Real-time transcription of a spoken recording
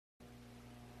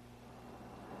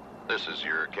This is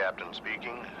your captain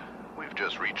speaking. We've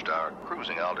just reached our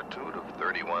cruising altitude of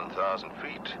 31,000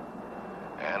 feet.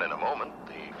 And in a moment,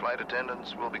 the flight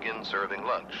attendants will begin serving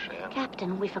lunch and...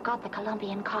 Captain, we forgot the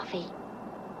Colombian coffee.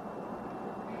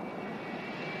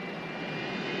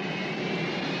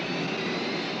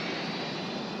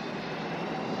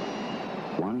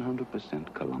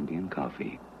 %100% Colombian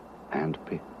coffee,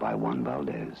 handpicked by Juan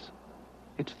Valdez.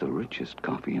 It's the richest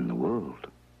coffee in the world.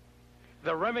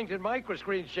 The Remington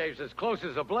microscreen shaves as close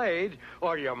as a blade,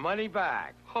 or your money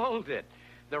back. Hold it.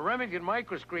 The Remington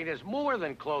microscreen is more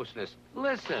than closeness.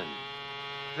 Listen.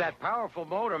 That powerful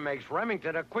motor makes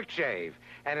Remington a quick shave,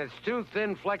 and its two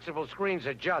thin, flexible screens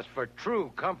adjust for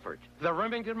true comfort. The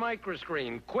Remington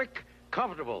microscreen, quick,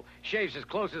 comfortable, shaves as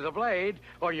close as a blade,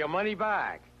 or your money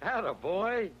back. Atta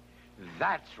boy.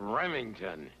 That's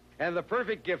Remington. And the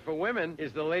perfect gift for women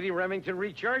is the Lady Remington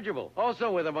Rechargeable,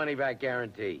 also with a money-back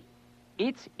guarantee.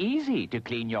 It's easy to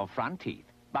clean your front teeth,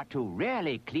 but to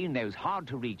really clean those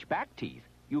hard-to-reach back teeth,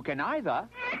 you can either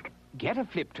get a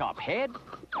flip-top head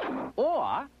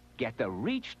or get the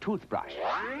Reach toothbrush.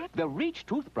 The Reach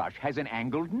toothbrush has an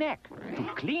angled neck to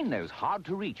clean those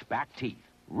hard-to-reach back teeth.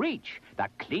 Reach, the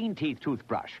clean teeth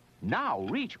toothbrush. Now,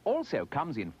 Reach also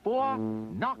comes in 4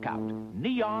 knockout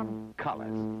neon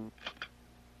colors.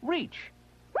 Reach.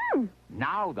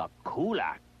 Now the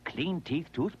cooler clean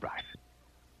teeth toothbrush.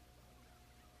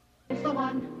 It's the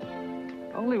one.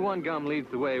 Only one gum leads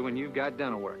the way when you've got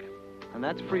dental work, and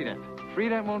that's Freedent.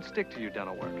 Freedent won't stick to your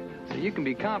dental work, so you can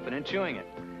be confident chewing it.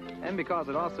 And because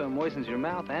it also moistens your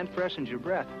mouth and freshens your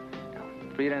breath,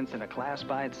 Freedent's in a class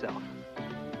by itself.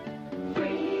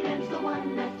 Freedent's the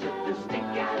one that took the stink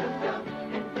out of gum,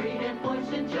 and Freedent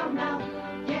moistens your mouth.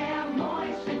 Yeah,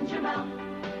 moistens your mouth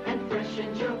and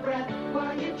freshens your breath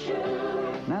while you chew.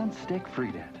 Non-stick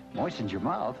Freedent moistens your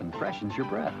mouth and freshens your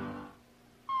breath.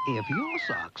 If your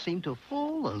socks seem to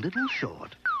fall a little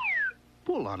short,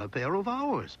 pull on a pair of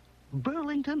ours.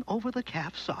 Burlington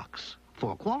over-the-calf socks.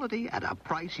 For quality at a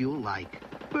price you'll like.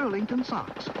 Burlington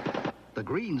socks. The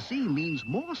green C means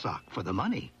more sock for the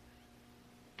money.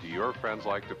 Do your friends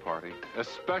like to party,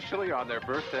 especially on their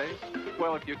birthdays?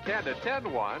 Well, if you can't attend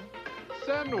one,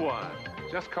 send one.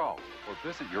 Just call or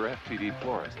visit your FTD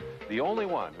florist, the only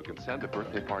one who can send a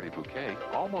birthday party bouquet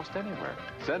almost anywhere.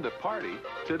 Send a party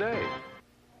today.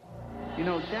 You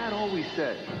know, Dad always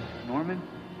said, Norman,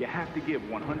 you have to give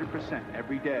 100%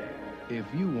 every day. If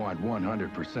you want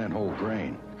 100% whole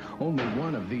grain, only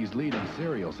one of these leading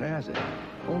cereals has it.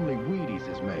 Only Wheaties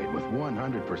is made with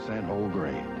 100% whole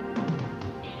grain.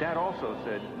 Dad also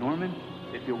said, Norman,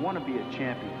 if you want to be a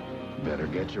champion, better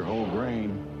get your whole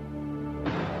grain.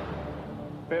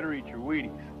 Better eat your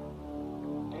Wheaties.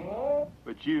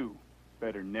 But you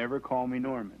better never call me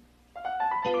Norman.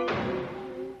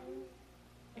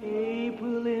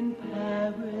 April in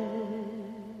Paris.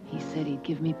 He said he'd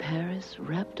give me Paris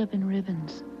wrapped up in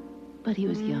ribbons. But he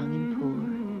was young and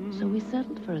poor, so we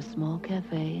settled for a small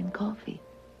cafe and coffee.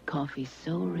 Coffee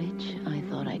so rich, I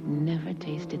thought I'd never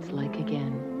taste its like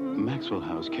again. Maxwell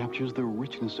House captures the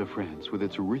richness of France with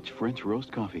its rich French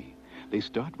roast coffee. They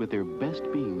start with their best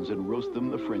beans and roast them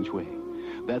the French way.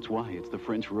 That's why it's the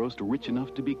French roast rich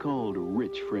enough to be called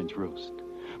rich French roast.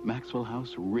 Maxwell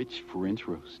House Rich French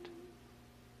Roast.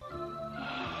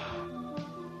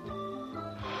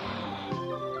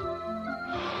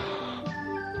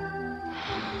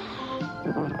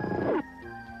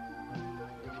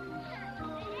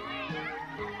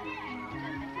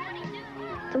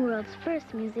 The world's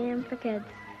first museum for kids.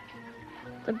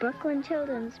 The Brooklyn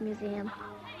Children's Museum.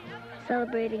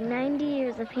 Celebrating 90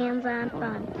 years of hands-on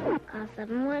fun. Call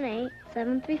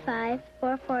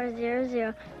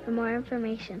 718-735-4400 for more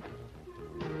information.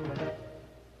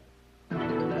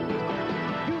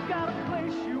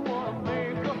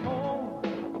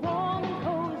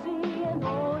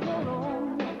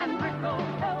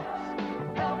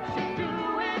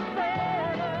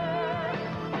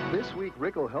 This week,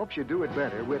 Rickle helps you do it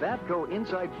better with APCO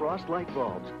Inside Frost light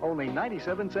bulbs. Only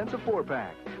 97 cents a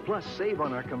 4-pack. Plus, save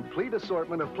on our complete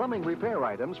assortment of plumbing repair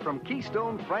items from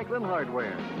Keystone Franklin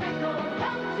Hardware. Rickle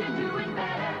helps you do it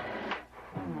better.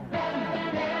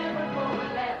 Better than ever for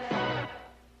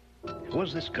less.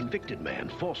 Was this convicted man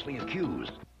falsely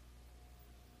accused?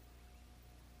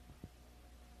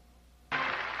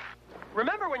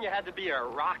 Remember when you had to be a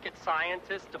rocket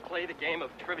scientist to play the game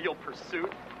of Trivial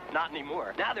Pursuit? Not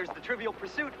anymore. Now there's the Trivial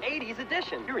Pursuit 80s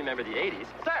edition. You remember the 80s.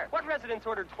 Sir, what residents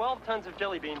ordered 12 tons of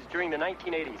jelly beans during the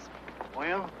 1980s?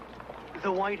 Well,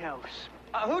 the White House.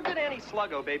 Who did Annie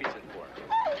Sluggo babysit for?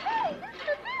 Oh, hey, that's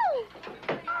the bill!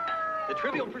 The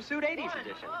Trivial Pursuit 80s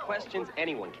edition. Questions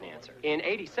anyone can answer. In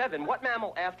 87, what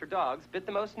mammal after dogs bit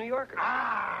the most New Yorkers?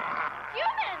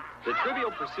 Humans! The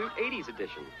Trivial Pursuit 80s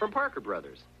edition from Parker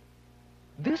Brothers.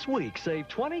 This week, save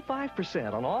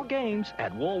 25% on all games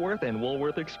at Woolworth and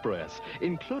Woolworth Express,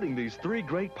 including these 3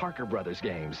 great Parker Brothers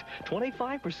games.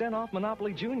 25% off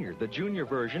Monopoly Junior, the junior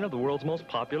version of the world's most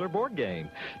popular board game.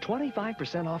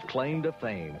 25% off Claim to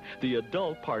Fame, the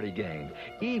adult party game.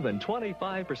 Even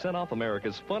 25% off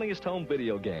America's funniest home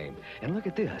video game. And look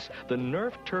at this, the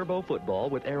Nerf Turbo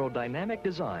Football with aerodynamic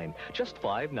design, just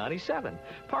 $5.97.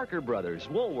 Parker Brothers,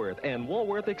 Woolworth, and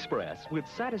Woolworth Express, with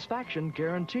satisfaction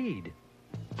guaranteed.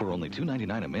 For only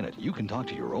 $2.99 a minute, you can talk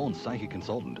to your own psychic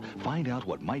consultant. Find out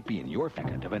what might be in your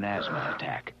second of an asthma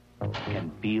attack.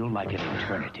 Can feel like an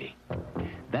eternity.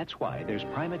 That's why there's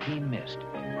Primatene Mist.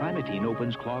 Primatene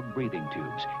opens clogged breathing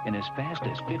tubes in as fast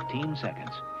as 15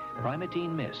 seconds.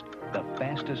 Primatene Mist, the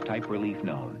fastest type relief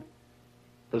known.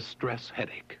 The stress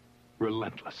headache.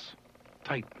 Relentless.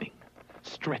 Tightening.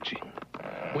 Stretching.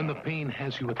 When the pain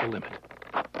has you at the limit.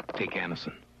 Take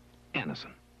Anacin.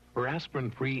 Anacin. Or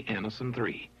aspirin-free Anacin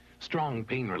 3. Strong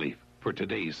pain relief for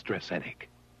today's stress headache.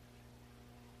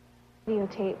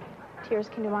 Videotape. Tears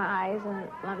came to my eyes and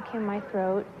lump came in my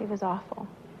throat. It was awful.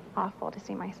 Awful to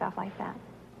see myself like that.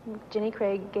 Jenny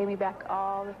Craig gave me back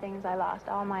all the things I lost.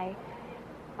 All my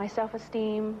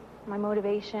self-esteem, my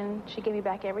motivation. She gave me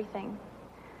back everything.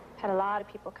 Had a lot of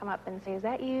people come up and say, "Is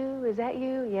that you? Is that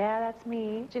you?" "Yeah, that's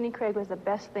me." Jenny Craig was the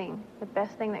best thing that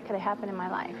could have happened in my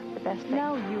life. The best thing.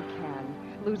 Now you can.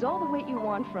 Lose all the weight you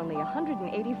want for only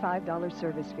 $185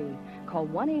 service fee. Call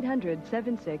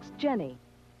 1-800-76-JENNY.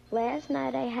 Last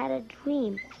night I had a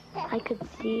dream. I could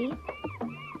see,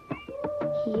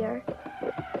 hear,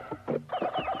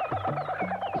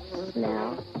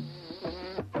 smell,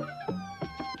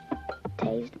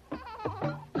 taste,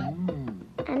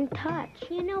 and touch.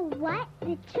 You know what?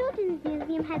 The Children's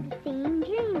Museum had the same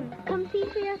dream. Come see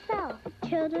for yourself.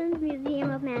 Children's Museum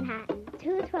of Manhattan.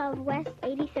 212 West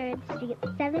 83rd Street,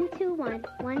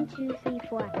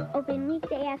 721-1234. Open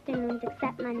weekday afternoons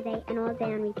except Monday and all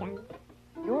day on weekends.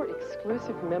 Your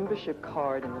exclusive membership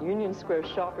card in Union Square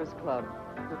Shoppers Club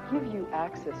will give you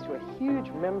access to a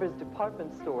huge members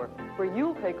department store where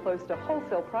you'll pay close to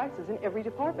wholesale prices in every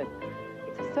department.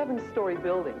 It's a 7-story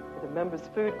building with a members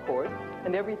food court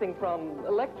and everything from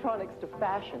electronics to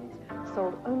fashions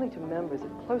sold only to members at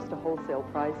close to wholesale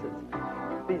prices.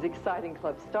 These exciting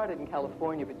clubs started in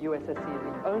California, but USSC is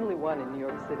the only one in New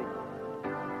York City.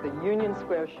 The Union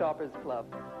Square Shoppers Club.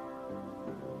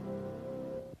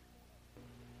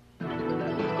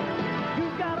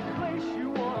 You've got a place you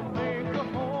want to make a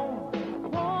home,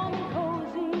 warm and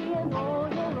cozy and all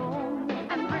your own.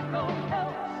 And Rico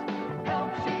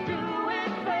helps you do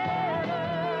it better.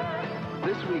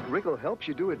 This week, Rickle helps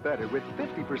you do it better with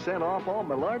 50% off all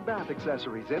Millard bath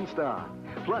accessories in stock.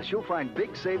 Plus, you'll find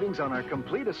big savings on our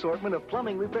complete assortment of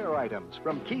plumbing repair items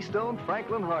from Keystone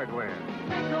Franklin Hardware.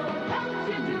 Rico helps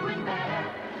you do it better.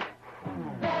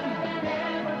 Better than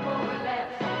ever, for less.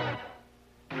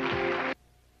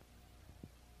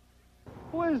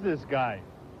 Who is this guy?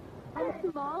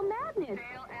 Small Madness.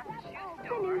 The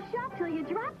new shop till you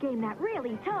drop game that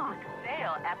really talks.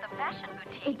 Sale at the fashion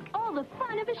boutique. It's all the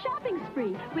fun of a shopping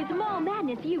spree. With Mall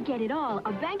Madness, you get it all.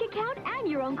 A bank account and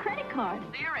your own credit card.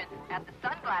 Clearance at the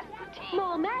sunglass boutique.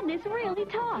 Mall Madness really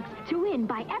talks. To win,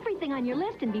 buy everything on your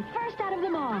list and be first out of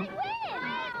them all. I win!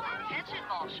 Attention,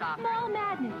 mall shoppers. Mall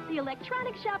Madness, the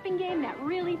electronic shopping game that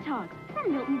really talks.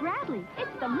 From Milton Bradley.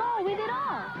 It's the mall with it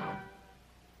all.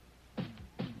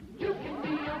 You can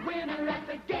be a winner at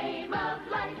the game of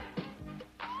life.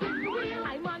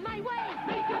 I'm on my way.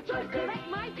 Make a choice, collect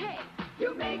my pay.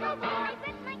 You may go far. I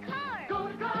fix my car. Go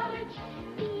to college.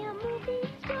 Be a movie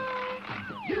star.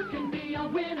 You can be a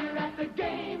winner at the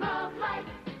game of life.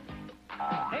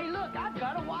 Hey, look, I've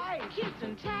got a wife. Kids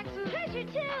and taxes. Treasure,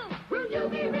 too. Will you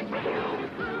be rich when you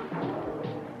prove?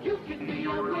 You can be a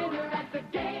winner at the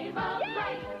game of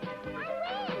life.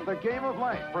 The Game of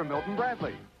Life for Milton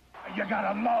Bradley. You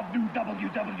gotta love new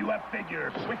WWF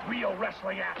figures with real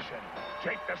wrestling action.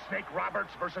 Jake the Snake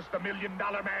Roberts versus the $1 Million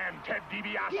Man, Ted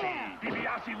DiBiase. Yeah.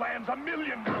 DiBiase lands a $1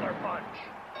 million punch.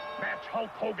 Match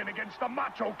Hulk Hogan against the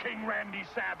Macho King Randy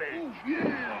Savage. Ooh,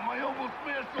 yeah, my almost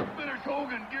master finish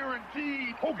Hogan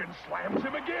guaranteed. Hogan slams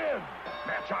him again.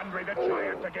 Match Andre the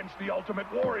Giant against the Ultimate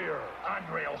Warrior.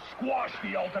 Andre will squash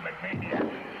the Ultimate Maniac.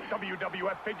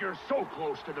 WWF figures so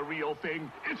close to the real thing,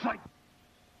 it's like...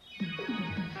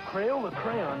 Crayola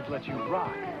crayons let you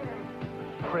rock.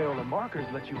 Crayola markers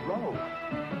let you roll.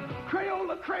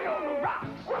 Crayola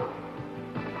rocks.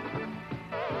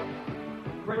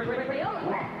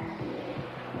 Crayola.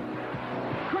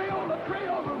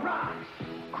 Crayola rocks.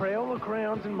 Crayola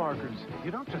crayons and markers.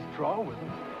 You don't just draw with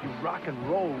them, you rock and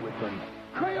roll with them.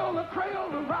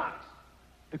 Crayola rocks.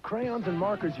 The crayons and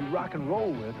markers you rock and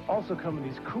roll with also come in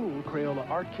these cool Crayola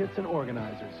art kits and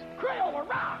organizers. Crayola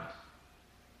rocks!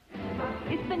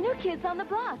 It's the new kids on the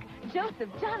block. Joseph,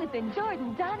 Jonathan,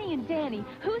 Jordan, Donnie, and Danny.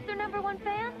 Who's their number one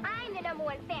fan? I'm the number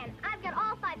one fan. I've got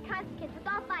all 5 concert kits with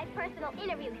all 5 personal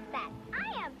interview cassettes. I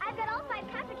am. I've got all 5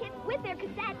 concert kits with their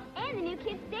cassettes and the new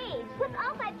kids stage, with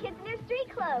all 5 kids in their street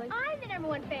clothes. I'm the number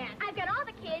one fan. I've got all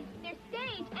the kids, their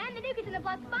stage, and the new kids on the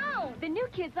block phone. The new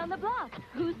kids on the block.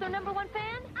 Who's their number one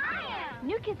fan? I am.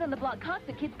 New kids on the block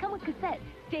concert kits come with cassettes,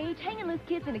 stage, hang and loose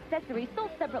kits, and accessories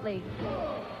sold separately.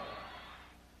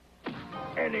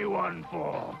 Anyone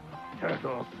for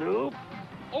turtle soup?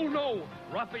 Oh no!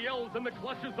 Raphael's in the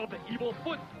clutches of the evil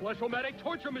foot splash-o-matic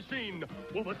torture machine.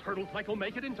 Will the turtle cycle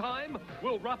make it in time?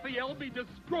 Will Raphael be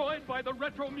destroyed by the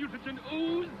retro-mutagen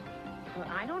ooze?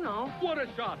 I don't know. What a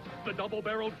shot! The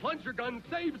double-barreled plunger gun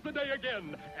saves the day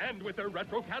again. And with their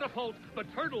retro catapult, the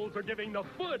turtles are giving the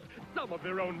foot some of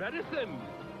their own medicine.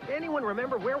 Anyone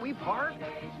remember where we parked?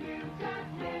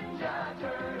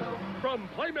 From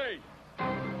Playmates.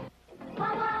 Whoa,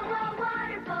 whoa, whoa,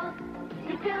 waterfalls.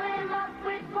 You're filling up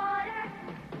with water.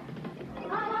 Whoa,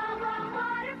 whoa, whoa,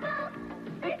 waterfalls.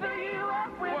 They fill you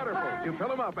up with Waterfalls. You fill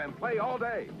them up and play all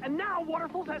day. And now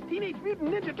Waterfalls has Teenage Mutant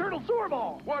Ninja Turtle Sewer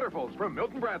Ball. Waterfalls from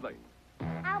Milton Bradley.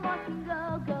 I'm walking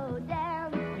go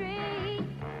down the street.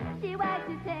 She wags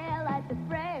her tail like a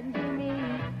friend to me.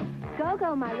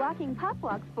 Go-Go, my walking pup,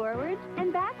 walks forwards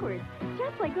and backwards,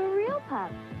 just like a real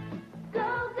pup.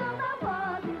 Go, my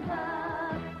walking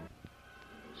pup.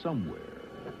 Somewhere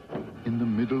in the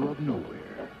middle of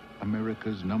nowhere,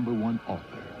 America's #1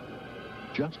 author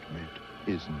just met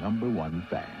his #1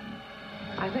 fan.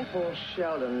 I think Will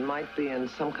Sheldon might be in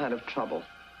some kind of trouble.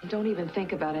 Don't even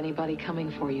think about anybody coming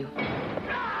for you.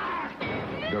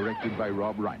 Directed by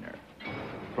Rob Reiner.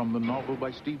 From the novel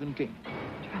by Stephen King.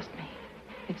 Trust me,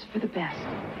 it's for the best.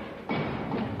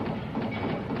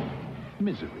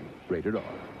 Misery, rated R.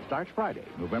 Starts Friday,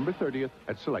 November 30th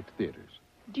at select theaters.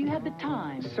 Do you have the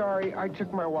time? Sorry, I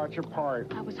took my watch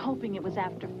apart. I was hoping it was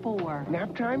after 4.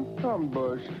 Nap time? Come,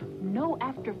 Bush. No,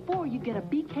 after 4, you get a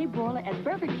BK broiler at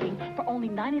Burger King for only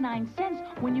 99 cents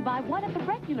when you buy one at the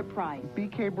regular price.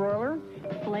 BK broiler?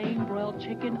 Flame broiled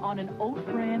chicken on an oat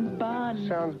bran bun.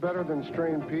 Sounds better than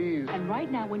strained peas. And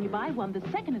right now, when you buy one, the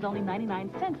second is only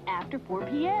 99 cents after 4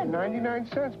 p.m. 99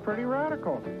 cents, pretty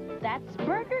radical. That's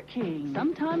Burger King.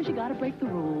 Sometimes you gotta break the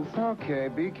rules. Okay,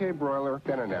 BK broiler,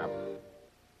 then a nap.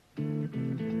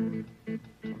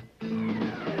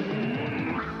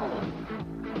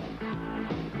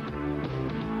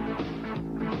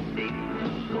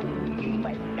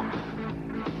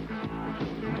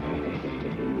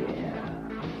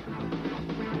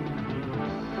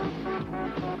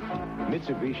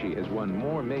 Mitsubishi has won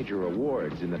more major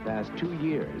awards in the past 2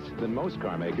 years than most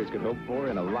car makers could hope for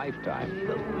in a lifetime.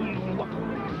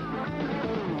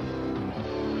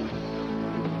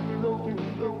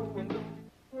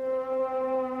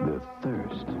 The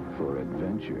thirst for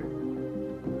adventure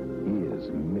is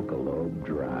Michelob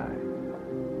Drive.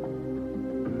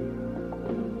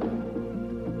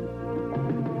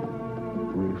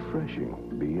 Refreshing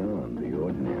beyond the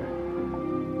ordinary.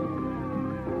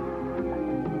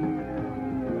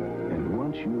 And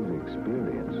once you've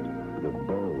experienced the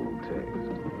bold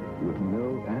taste with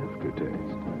no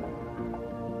aftertaste,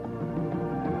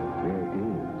 there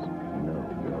is no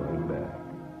going back.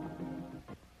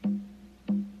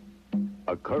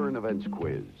 A current events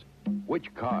quiz.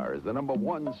 Which car is the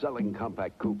 #1 selling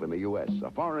compact coupe in the U.S.,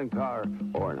 a foreign car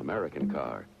or an American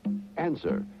car?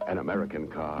 Answer, an American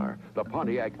car. The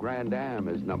Pontiac Grand Am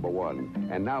is #1,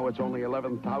 and now it's only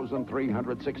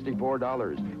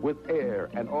 $11,364 with air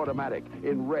and automatic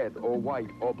in red or white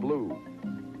or blue.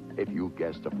 If you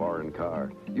guessed a foreign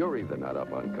car, you're either not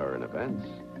up on current events,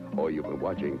 or you've been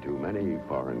watching too many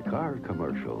foreign car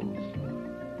commercials.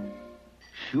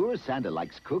 Sure, Santa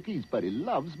likes cookies, but he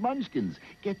loves Munchkins.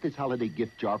 Get this holiday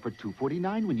gift jar for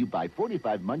 $2.49 when you buy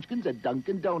 45 Munchkins at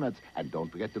Dunkin' Donuts. And don't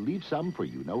forget to leave some for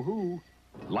you-know-who.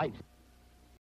 Light.